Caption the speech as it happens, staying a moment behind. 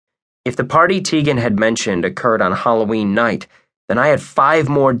If the party Tegan had mentioned occurred on Halloween night, then I had 5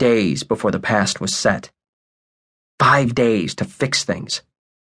 more days before the past was set. 5 days to fix things.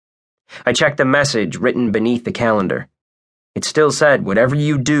 I checked the message written beneath the calendar. It still said, "Whatever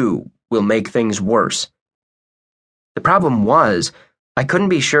you do will make things worse." The problem was, I couldn't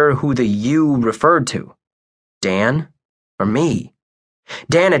be sure who the "you" referred to. Dan or me?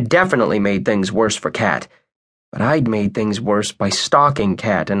 Dan had definitely made things worse for Kat, but I'd made things worse by stalking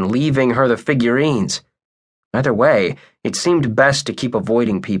Kat and leaving her the figurines. Either way, it seemed best to keep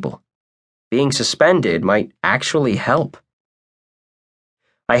avoiding people. Being suspended might actually help.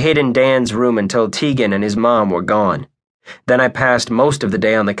 I hid in Dan's room until Tegan and his mom were gone. Then I passed most of the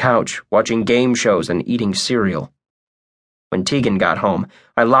day on the couch, watching game shows and eating cereal. When Tegan got home,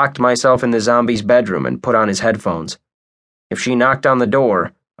 I locked myself in the zombie's bedroom and put on his headphones. If she knocked on the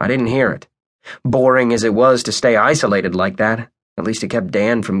door, I didn't hear it. Boring as it was to stay isolated like that, at least it kept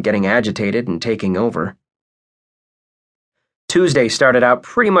Dan from getting agitated and taking over. Tuesday started out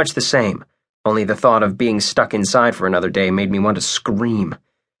pretty much the same, only the thought of being stuck inside for another day made me want to scream.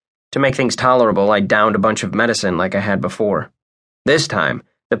 To make things tolerable, I downed a bunch of medicine like I had before. This time,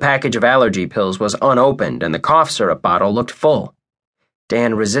 the package of allergy pills was unopened and the cough syrup bottle looked full.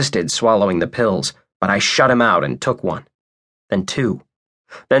 Dan resisted swallowing the pills, but I shut him out and took one. Then 2.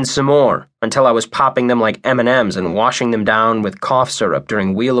 Then some more, until I was popping them like M&Ms and washing them down with cough syrup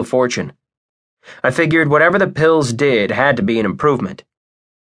during Wheel of Fortune. I figured whatever the pills did had to be an improvement.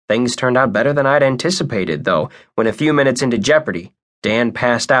 Things turned out better than I'd anticipated, though, when a few minutes into Jeopardy, Dan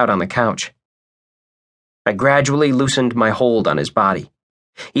passed out on the couch. I gradually loosened my hold on his body.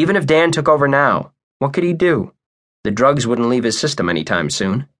 Even if Dan took over now, what could he do? The drugs wouldn't leave his system anytime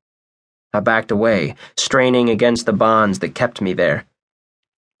soon. I backed away, straining against the bonds that kept me there.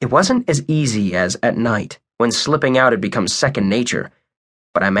 It wasn't as easy as at night, when slipping out had become second nature,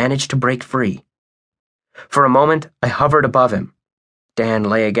 but I managed to break free. For a moment, I hovered above him. Dan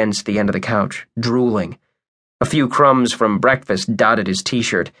lay against the end of the couch, drooling. A few crumbs from breakfast dotted his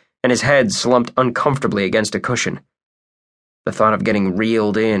t-shirt, and his head slumped uncomfortably against a cushion. The thought of getting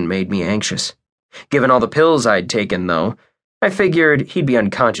reeled in made me anxious. Given all the pills I'd taken, though, I figured he'd be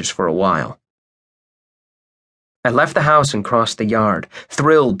unconscious for a while. I left the house and crossed the yard,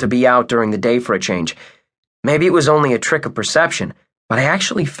 thrilled to be out during the day for a change. Maybe it was only a trick of perception, but I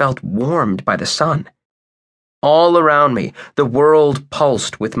actually felt warmed by the sun. All around me, the world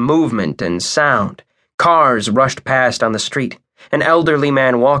pulsed with movement and sound. Cars rushed past on the street. An elderly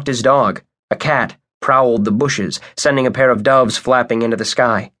man walked his dog. A cat prowled the bushes, sending a pair of doves flapping into the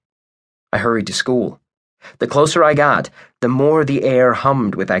sky. I hurried to school. The closer I got, the more the air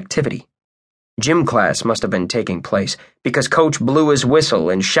hummed with activity. Gym class must have been taking place, because Coach blew his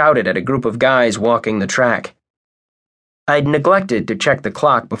whistle and shouted at a group of guys walking the track. I'd neglected to check the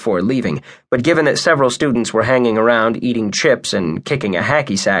clock before leaving, but given that several students were hanging around eating chips and kicking a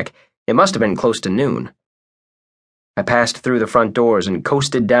hacky sack, it must have been close to noon. I passed through the front doors and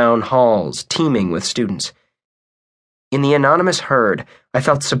coasted down halls teeming with students. In the anonymous herd, I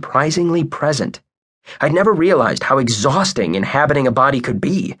felt surprisingly present. I'd never realized how exhausting inhabiting a body could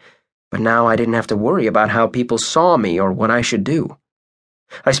be, but now I didn't have to worry about how people saw me or what I should do.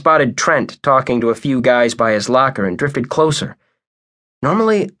 I spotted Trent talking to a few guys by his locker and drifted closer.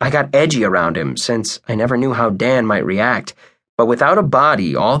 Normally, I got edgy around him since I never knew how Dan might react, but without a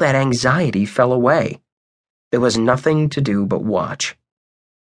body, all that anxiety fell away. There was nothing to do but watch.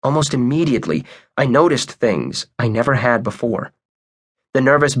 Almost immediately, I noticed things I never had before. The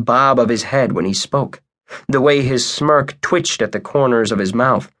nervous bob of his head when he spoke, the way his smirk twitched at the corners of his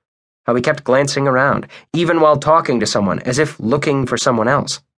mouth, how he kept glancing around, even while talking to someone, as if looking for someone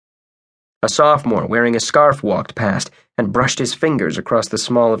else. A sophomore wearing a scarf walked past and brushed his fingers across the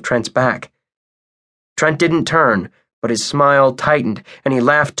small of Trent's back. Trent didn't turn, but his smile tightened, and he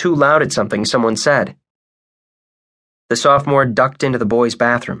laughed too loud at something someone said. The sophomore ducked into the boys'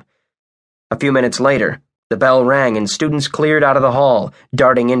 bathroom. A few minutes later, the bell rang and students cleared out of the hall,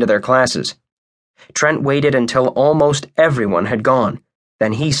 darting into their classes. Trent waited until almost everyone had gone.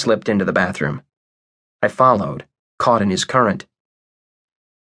 Then he slipped into the bathroom. I followed, caught in his current.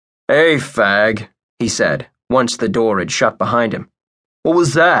 "Hey, fag," he said, once the door had shut behind him. "What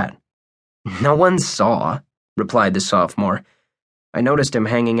was that?" "No one saw," replied the sophomore. I noticed him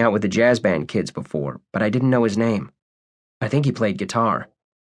hanging out with the jazz band kids before, but I didn't know his name. I think he played guitar.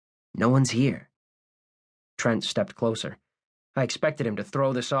 "No one's here." Trent stepped closer. I expected him to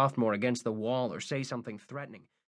throw the sophomore against the wall or say something threatening.